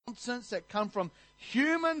substance that come from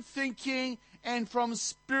human thinking and from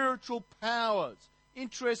spiritual powers.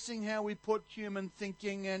 Interesting how we put human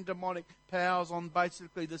thinking and demonic powers on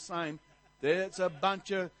basically the same. It's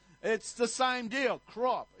the same deal,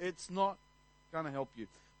 crop. It's not going to help you.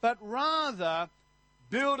 But rather,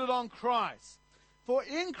 build it on Christ. For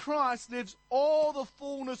in Christ lives all the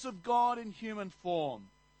fullness of God in human form.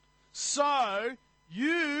 So,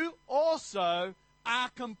 you also are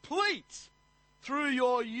complete through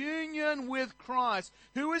your union with Christ,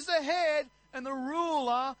 who is the head and the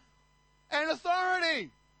ruler and authority.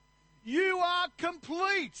 You are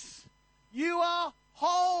complete. You are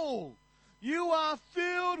whole. You are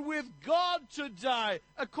filled with God today,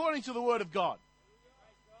 according to the Word of God.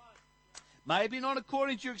 Maybe not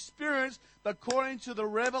according to your experience, but according to the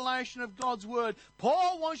revelation of God's Word.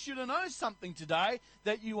 Paul wants you to know something today,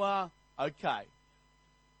 that you are okay.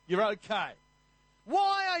 You're okay.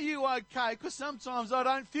 Why are you okay? Because sometimes I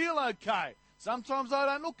don't feel okay. Sometimes I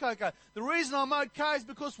don't look okay. The reason I'm okay is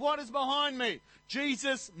because what is behind me?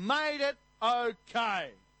 Jesus made it okay.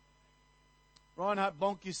 Reinhard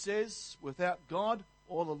Bonnke says, without God,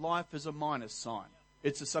 all of life is a minus sign.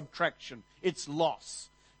 It's a subtraction. It's loss.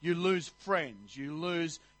 You lose friends. You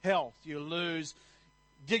lose health. You lose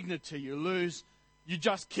dignity. You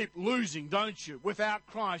just keep losing, don't you? Without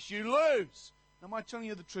Christ, you lose. Am I telling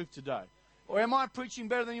you the truth today? Or am I preaching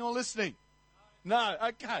better than you're listening? No,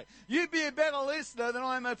 okay. You be a better listener than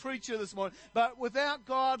I am a preacher this morning. But without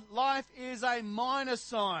God, life is a minus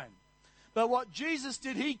sign. But what Jesus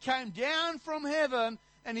did, he came down from heaven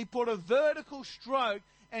and he put a vertical stroke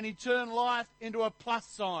and he turned life into a plus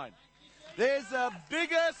sign. There's the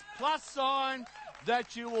biggest plus sign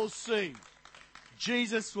that you will see.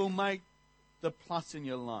 Jesus will make the plus in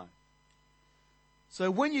your life. So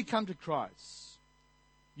when you come to Christ,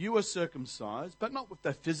 you are circumcised, but not with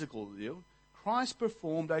the physical deal. Christ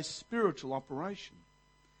performed a spiritual operation.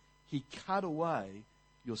 He cut away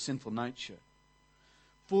your sinful nature.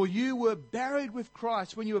 For you were buried with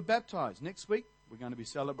Christ when you were baptized. Next week, we're going to be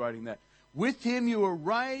celebrating that. With him you were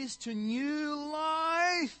raised to new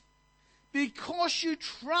life because you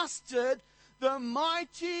trusted the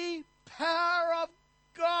mighty power of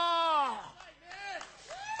God.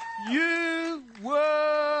 You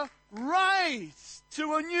were raised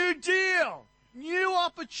to a new deal, new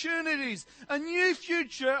opportunities, a new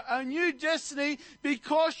future, a new destiny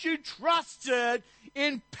because you trusted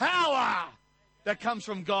in power that comes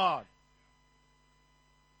from God,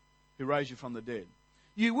 who raised you from the dead.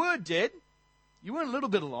 You were dead. You weren't a little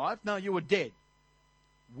bit alive. No, you were dead.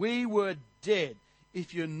 We were dead.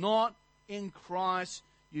 If you're not in Christ,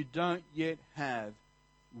 you don't yet have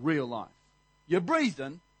real life. You're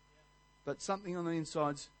breathing, but something on the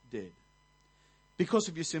inside's dead. Because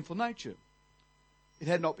of your sinful nature. It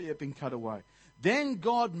had not yet been cut away. Then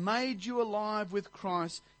God made you alive with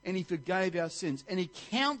Christ, and he forgave our sins. And he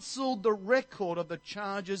cancelled the record of the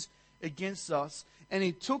charges against us, and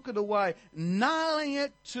he took it away, nailing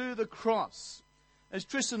it to the cross. As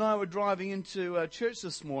Tristan and I were driving into church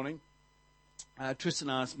this morning, Tristan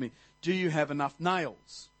asked me, do you have enough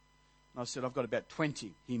nails? And I said, I've got about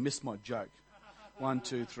 20. He missed my joke. 1,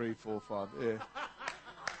 2, 3, 4, 5. Yeah.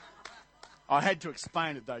 I had to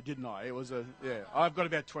explain it though, didn't I? I've got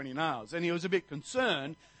about 20 nails. And he was a bit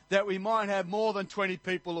concerned that we might have more than 20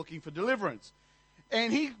 people looking for deliverance.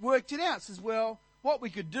 And he worked it out. Says, well, what we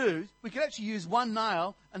could do, we could actually use one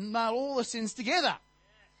nail and nail all the sins together.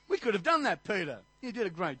 We could have done that, Peter. You did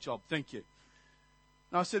a great job, thank you.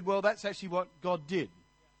 And I said, well, that's actually what God did.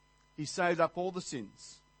 He saved up all the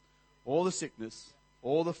sins, all the sickness,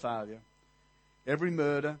 all the failure, every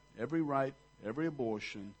murder, every rape, every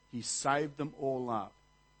abortion. He saved them all up.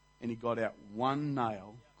 And he got out one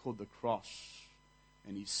nail called the cross.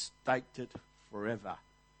 And he staked it forever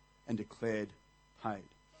and declared paid.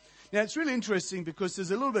 Now, it's really interesting because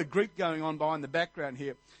there's a little bit of Greek going on behind the background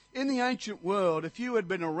here. In the ancient world, if you had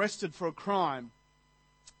been arrested for a crime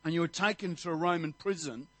and you were taken to a Roman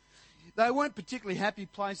prison, they weren't particularly happy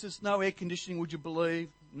places. No air conditioning, would you believe?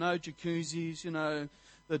 No jacuzzis,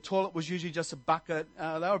 The toilet was usually just a bucket.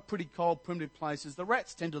 They were pretty cold, primitive places. The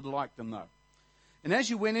rats tended to like them, though. And as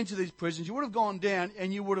you went into these prisons, you would have gone down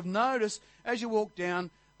and you would have noticed, as you walked down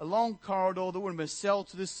a long corridor, there would have been a cell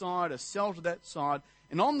to this side, a cell to that side.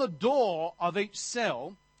 And on the door of each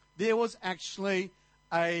cell, there was actually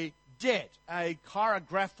a debt, a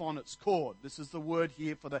chirograph it's called. This is the word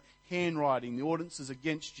here for the handwriting. The ordinance is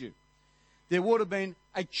against you. There would have been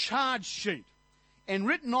a charge sheet. And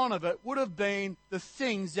written on of it would have been the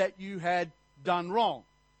things that you had done wrong.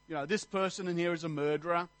 This person in here is a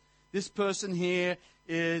murderer. This person here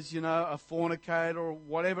is, a fornicator or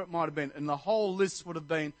whatever it might have been. And the whole list would have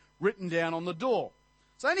been written down on the door.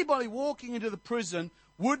 So anybody walking into the prison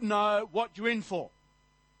would know what you're in for.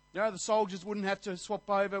 The soldiers wouldn't have to swap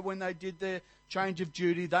over when they did their change of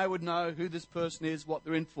duty. They would know who this person is, what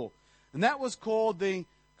they're in for. And that was called the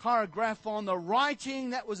choreographon, the writing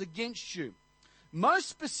that was against you. Most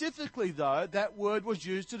specifically, though, that word was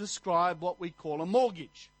used to describe what we call a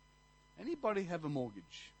mortgage. Anybody have a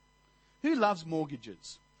mortgage? Who loves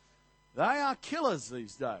mortgages? They are killers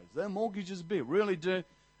these days. Their mortgages really do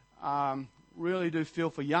feel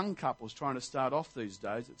for young couples trying to start off these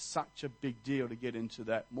days. It's such a big deal to get into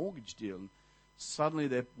that mortgage deal. And suddenly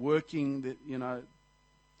they're working,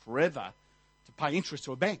 forever to pay interest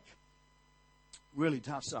to a bank. Really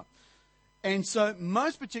tough stuff. And so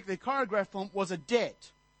most particularly, choreographon was a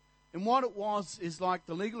debt. And what it was is like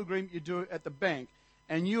the legal agreement you do at the bank.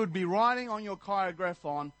 And you would be writing on your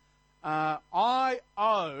choreographon, I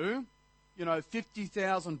owe,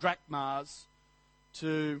 50,000 drachmas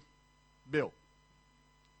to Bill.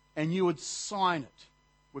 And you would sign it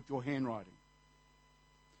with your handwriting.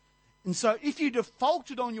 And so if you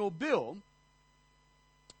defaulted on your bill,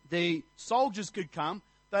 the soldiers could come,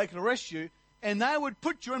 they could arrest you, and they would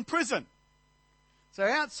put you in prison. So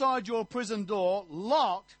outside your prison door,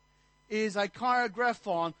 locked, is a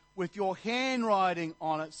choreographon with your handwriting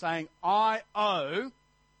on it saying, I owe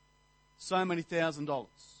so many $1,000s.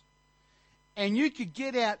 And you could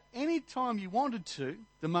get out any time you wanted to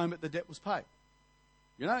the moment the debt was paid.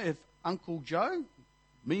 If Uncle Joe,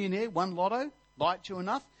 millionaire, won lotto, liked you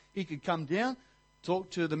enough, he could come down,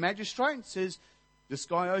 talk to the magistrate and says, this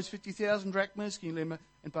guy owes 50,000 drachmas, can you let him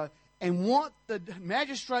and pay? And what the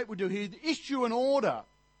magistrate would do, he'd issue an order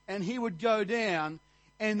and he would go down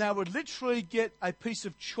and they would literally get a piece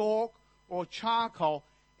of chalk or charcoal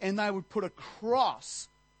and they would put a cross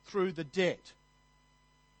through the debt.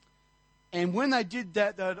 And when they did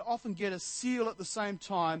that, they'd often get a seal at the same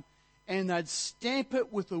time and they'd stamp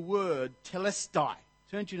it with the word telestai.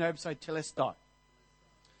 Turn to your neighbor and say telestai.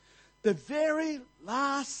 The very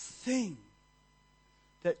last thing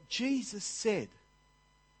that Jesus said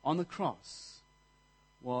on the cross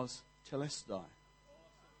was telestai.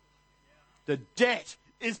 The debt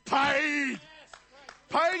is paid.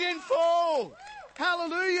 Paid in full.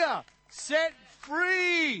 Hallelujah. Set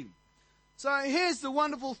free. So here's the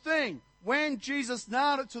wonderful thing. When Jesus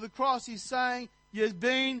nailed it to the cross, he's saying, you've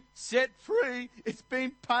been set free. It's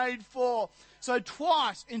been paid for. So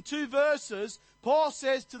twice in 2 verses, Paul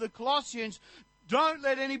says to the Colossians, don't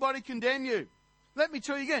let anybody condemn you. Let me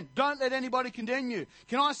tell you again, don't let anybody condemn you.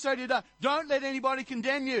 Can I say to you today, don't let anybody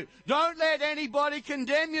condemn you. Don't let anybody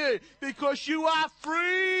condemn you because you are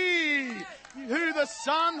free. Who the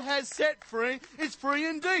Son has set free is free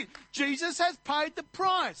indeed. Jesus has paid the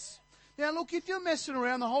price. Now look, if you're messing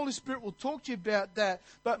around, the Holy Spirit will talk to you about that.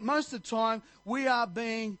 But most of the time, we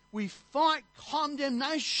fight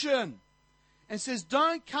condemnation. And says,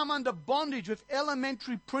 don't come under bondage with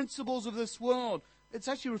elementary principles of this world. It's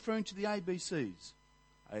actually referring to the ABCs.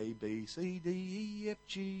 A, B, C, D, E, F,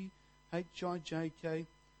 G, H, I, J, K.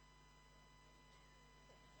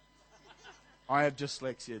 I have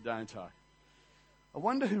dyslexia, don't I? I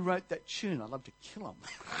wonder who wrote that tune. I'd love to kill him.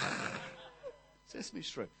 Sesame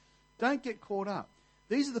Street. Don't get caught up.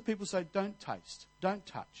 These are the people who say, don't taste, don't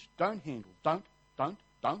touch, don't handle, don't.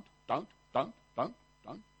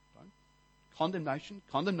 Condemnation,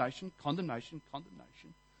 condemnation, condemnation,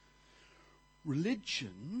 condemnation.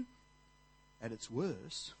 Religion, at its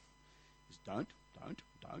worst, is don't.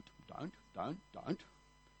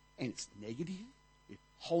 And it's negative. It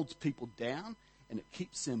holds people down and it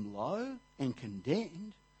keeps them low and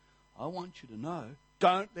condemned. I want you to know,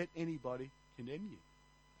 don't let anybody condemn you.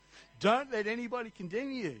 Don't let anybody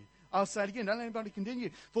condemn you. I'll say it again, don't let anybody condemn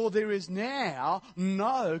you. For there is now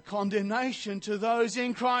no condemnation to those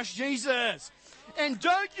in Christ Jesus. And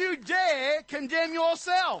don't you dare condemn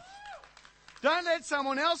yourself. Don't let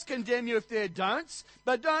someone else condemn you if they're don'ts,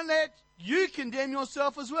 but don't let you condemn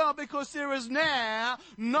yourself as well, because there is now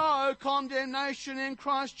no condemnation in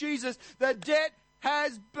Christ Jesus. The debt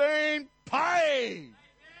has been paid. Amen.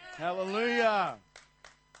 Hallelujah.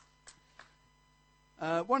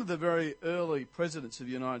 One of the very early presidents of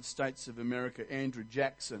the United States of America, Andrew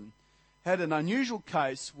Jackson, had an unusual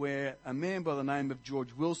case where a man by the name of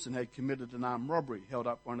George Wilson had committed an armed robbery, held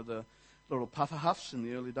up one of the little puffer huffs in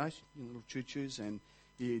the early days, little choo-choos, and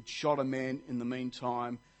he had shot a man in the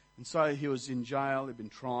meantime. And so he was in jail, he'd been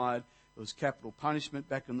tried. It was capital punishment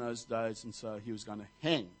back in those days, and so he was going to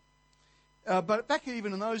hang. But back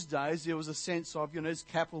even in those days, there was a sense of, it's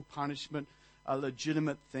capital punishment. a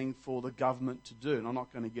legitimate thing for the government to do. And I'm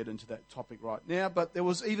not going to get into that topic right now, but there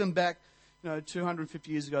was even back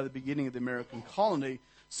 250 years ago, the beginning of the American colony,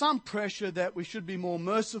 some pressure that we should be more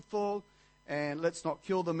merciful and let's not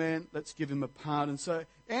kill the man, let's give him a pardon. So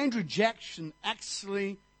Andrew Jackson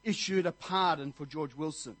actually issued a pardon for George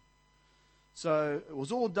Wilson. So it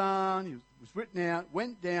was all done, it was written out,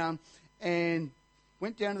 went down to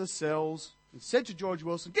the cells and said to George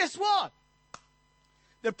Wilson, guess what?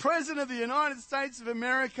 The President of the United States of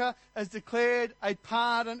America has declared a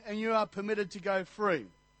pardon and you are permitted to go free.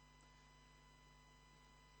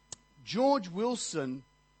 George Wilson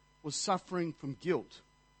was suffering from guilt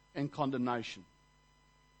and condemnation.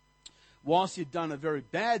 Whilst he'd done a very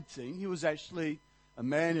bad thing, he was actually a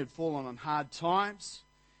man who had fallen on hard times,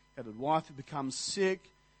 had a wife who become sick,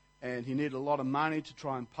 and he needed a lot of money to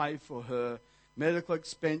try and pay for her medical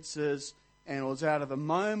expenses, and it was out of a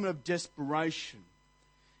moment of desperation.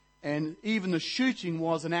 And even the shooting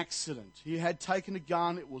was an accident. He had taken a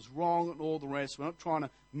gun, it was wrong, and all the rest. We're not trying to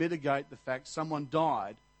mitigate the fact someone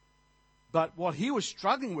died. But what he was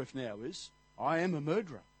struggling with now is, I am a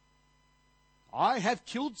murderer. I have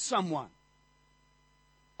killed someone.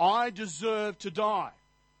 I deserve to die.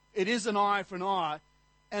 It is an eye for an eye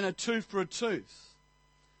and a tooth for a tooth.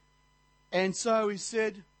 And so he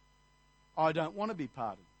said, I don't want to be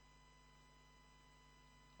pardoned.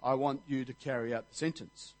 I want you to carry out the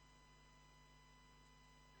sentence.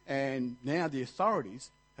 And now the authorities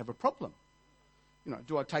have a problem.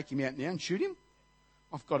 Do I take him out now and shoot him?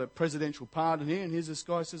 I've got a presidential pardon here, and here's this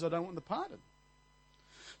guy who says I don't want the pardon.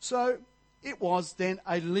 So it was then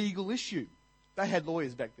a legal issue. They had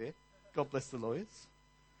lawyers back there. God bless the lawyers.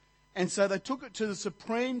 And so they took it to the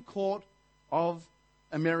Supreme Court of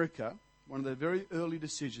America, one of the very early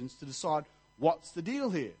decisions, to decide what's the deal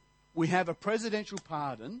here. We have a presidential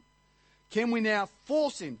pardon. Can we now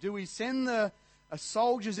force him? Do we send the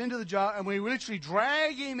soldiers into the jail and we literally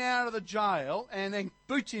drag him out of the jail and then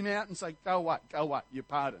boot him out and say, go away, you're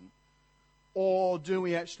pardoned? Or do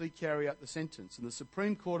we actually carry out the sentence? And the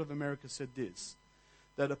Supreme Court of America said this,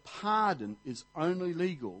 that a pardon is only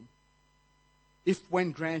legal if,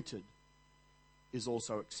 when granted, is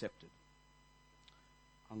also accepted.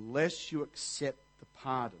 Unless you accept the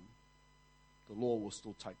pardon, the law will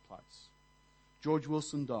still take place. George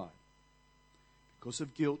Wilson died because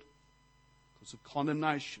of guilt, because of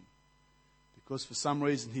condemnation, because for some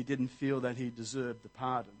reason he didn't feel that he deserved the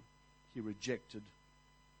pardon. He rejected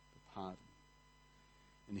the pardon.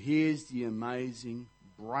 And here's the amazing,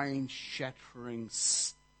 brain-shattering,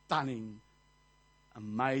 stunning,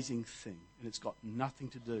 amazing thing. And it's got nothing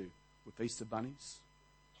to do with Easter bunnies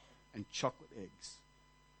and chocolate eggs.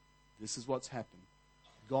 This is what's happened.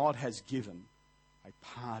 God has given a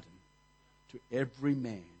pardon to every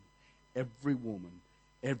man, every woman,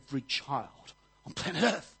 every child on planet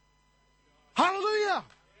Earth. Hallelujah!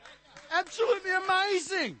 Absolutely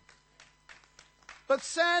amazing. But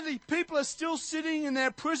sadly, people are still sitting in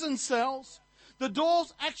their prison cells. The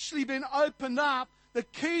door's actually been opened up. The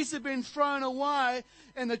keys have been thrown away.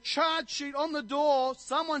 And the charge sheet on the door,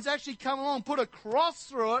 someone's actually come along, put a cross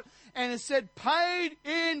through it, and it said, paid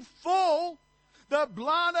in full. The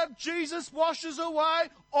blood of Jesus washes away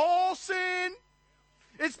all sin.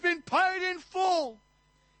 It's been paid in full.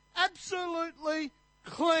 Absolutely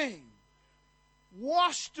clean.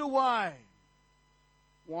 Washed away.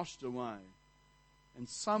 Washed away. And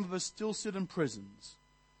some of us still sit in prisons,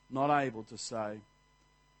 not able to say,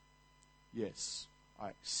 yes, I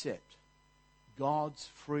accept God's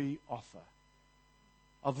free offer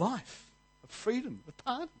of life, of freedom, of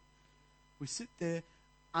pardon. We sit there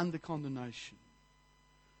under condemnation.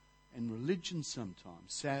 And religion sometimes,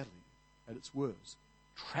 sadly, at its worst,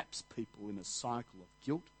 traps people in a cycle of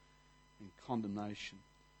guilt and condemnation.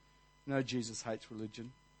 Jesus hates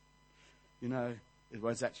religion. It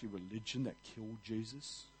was actually religion that killed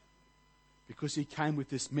Jesus. Because he came with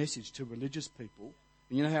this message to religious people.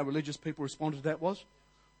 And you know how religious people responded to that was?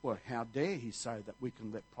 Well, how dare he say that we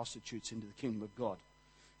can let prostitutes into the kingdom of God?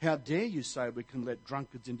 How dare you say we can let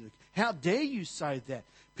drunkards into the kingdom? How dare you say that?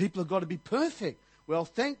 People have got to be perfect. Well,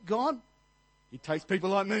 thank God he takes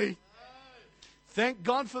people like me. Thank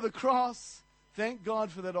God for the cross. Thank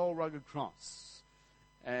God for that old rugged cross.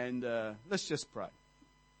 And let's just pray.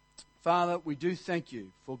 Father, we do thank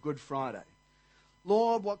you for Good Friday.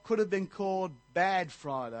 Lord, what could have been called Bad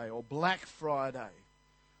Friday or Black Friday,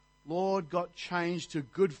 Lord, got changed to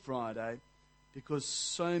Good Friday because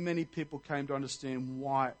so many people came to understand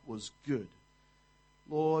why it was good.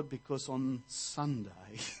 Lord, because on Sunday,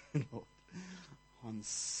 Lord, on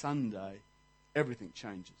Sunday, everything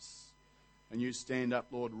changes. And you stand up,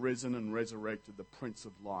 Lord, risen and resurrected, the Prince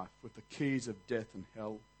of Life, with the keys of death and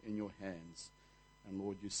hell in your hands. And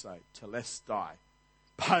Lord, you say, Telestai,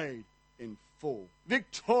 paid in full,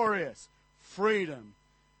 victorious, freedom.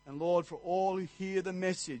 And Lord, for all who hear the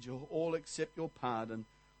message, or all accept your pardon,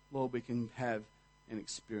 Lord, we can have and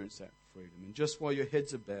experience that freedom. And just while your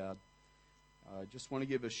heads are bowed, I just want to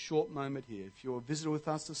give a short moment here. If you're a visitor with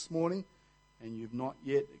us this morning and you've not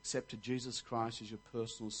yet accepted Jesus Christ as your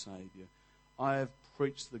personal Saviour, I have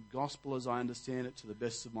preached the gospel as I understand it to the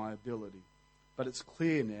best of my ability. But it's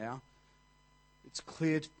clear now. It's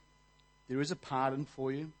clear there is a pardon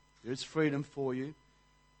for you. There is freedom for you.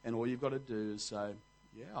 And all you've got to do is say,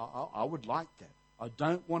 yeah, I would like that. I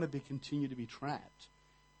don't want to continue to be trapped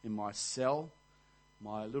in my cell,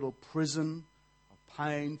 my little prison of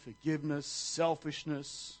pain, forgiveness,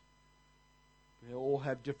 selfishness. They all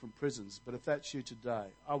have different prisons. But if that's you today,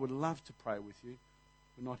 I would love to pray with you.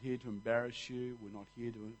 We're not here to embarrass you. We're not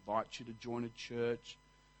here to invite you to join a church.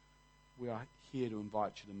 We are here to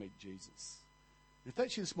invite you to meet Jesus. And if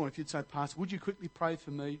that's you this morning, if you'd say, Pastor, would you quickly pray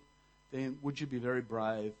for me? Then would you be very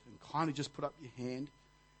brave and kindly just put up your hand.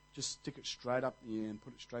 Just stick it straight up in the air and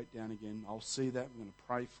put it straight down again. I'll see that. I'm going to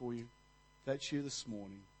pray for you. If that's you this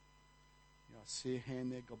morning. Yeah, I see a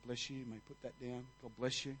hand there. God bless you. You may put that down. God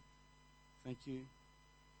bless you. Thank you.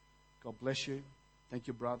 God bless you. Thank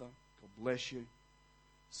you, brother. God bless you.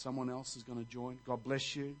 Someone else is going to join. God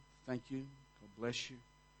bless you. Thank you. God bless you.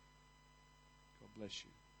 God bless you.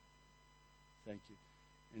 Thank you.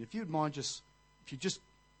 And if you'd mind if you just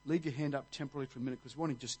leave your hand up temporarily for a minute, because we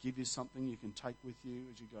want to just give you something you can take with you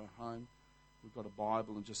as you go home. We've got a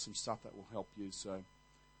Bible and just some stuff that will help you. So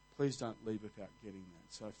please don't leave without getting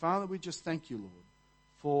that. So Father, we just thank you, Lord,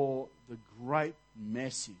 for the great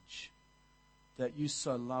message that you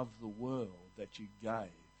so loved the world that you gave.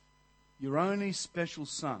 Your only special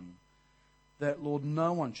Son, that, Lord,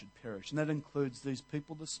 no one should perish. And that includes these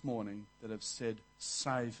people this morning that have said,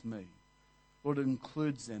 save me. Lord, it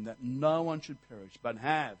includes them, that no one should perish, but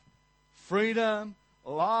have freedom,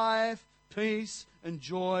 life, peace, and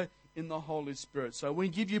joy in the Holy Spirit. So we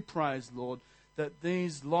give you praise, Lord, that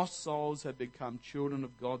these lost souls have become children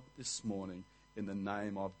of God this morning in the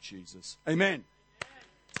name of Jesus. Amen.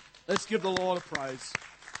 Let's give the Lord a praise.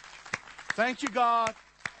 Thank you, God.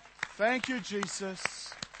 Thank you,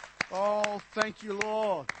 Jesus. Oh, thank you,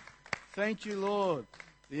 Lord. Thank you, Lord.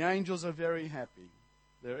 The angels are very happy.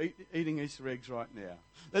 They're eating Easter eggs right now.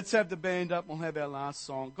 Let's have the band up. We'll have our last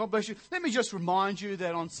song. God bless you. Let me just remind you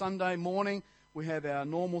that on Sunday morning, we have our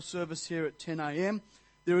normal service here at 10 a.m.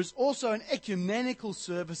 There is also an ecumenical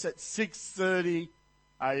service at 6:30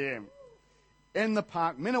 a.m. in the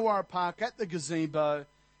park, Minnawarra Park, at the gazebo.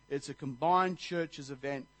 It's a combined churches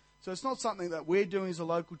event. So it's not something that we're doing as a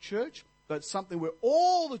local church, but something where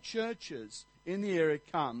all the churches in the area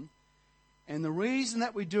come. And the reason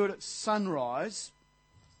that we do it at sunrise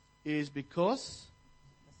is because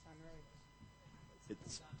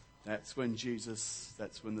that's when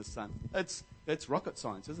the sun, that's rocket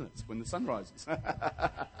science, isn't it? It's when the sun rises.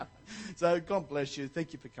 So God bless you.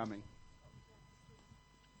 Thank you for coming.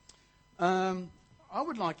 I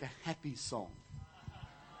would like a happy song.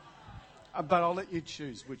 But I'll let you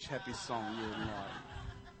choose which happy song you would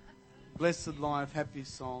like. Blessed Life, happy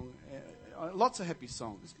song. Lots of happy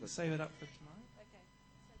songs. Save it up for tomorrow.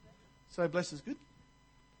 So blessed is good.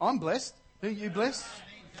 I'm blessed. Are you blessed?